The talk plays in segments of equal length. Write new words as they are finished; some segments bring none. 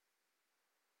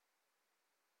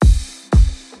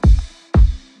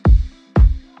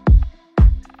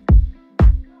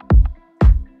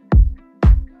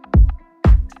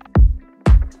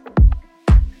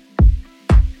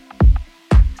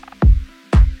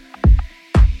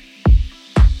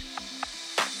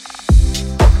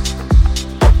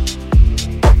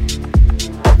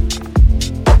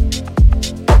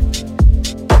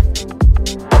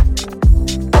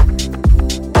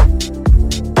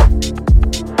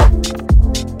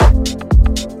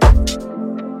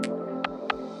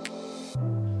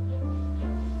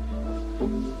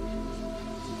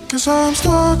Cause I'm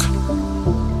stuck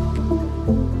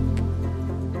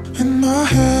in my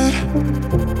head.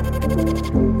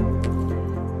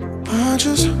 I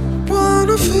just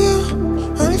wanna feel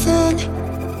anything,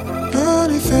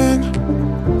 anything.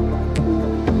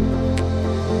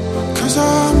 Cause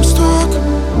I'm stuck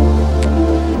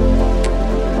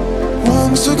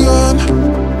once again.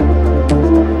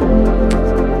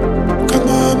 Got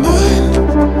my mind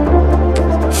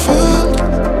filled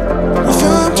with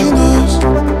emptiness.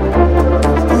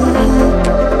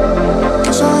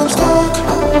 Cause I'm stuck.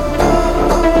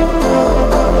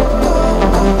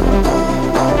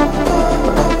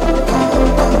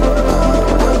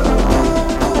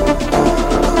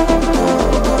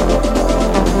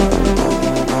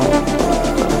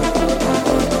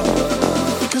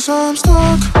 Cause I'm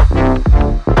stuck.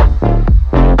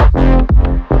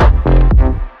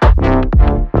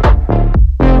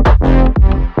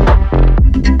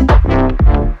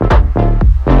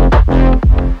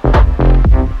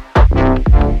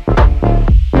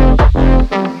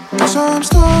 Cause I'm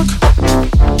stuck.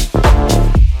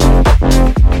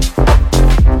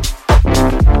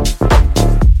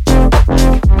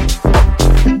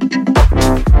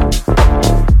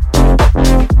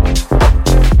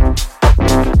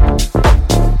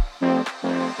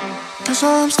 Cause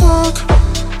I'm stuck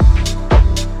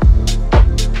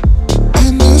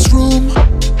in this room.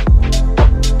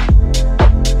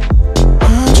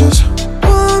 I just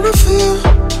wanna feel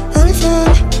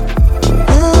anything,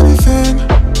 anything.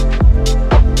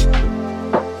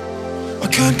 I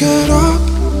can't get up,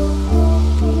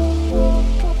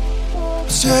 I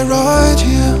stay right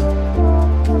here.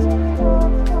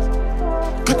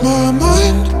 Got my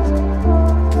mind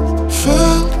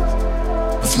filled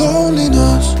with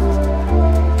loneliness.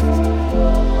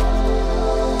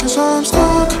 Cause I'm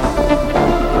stuck.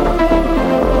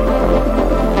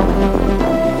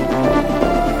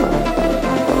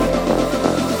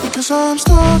 Cause I'm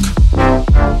stuck.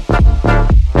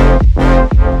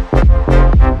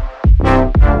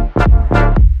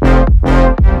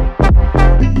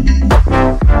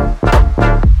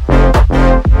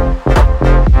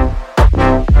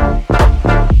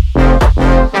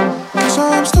 Cause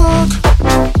I'm stuck.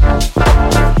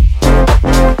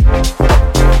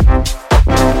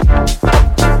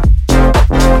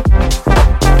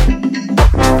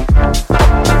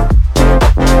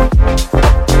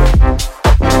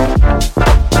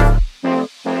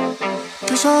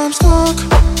 Cause I'm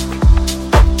stuck.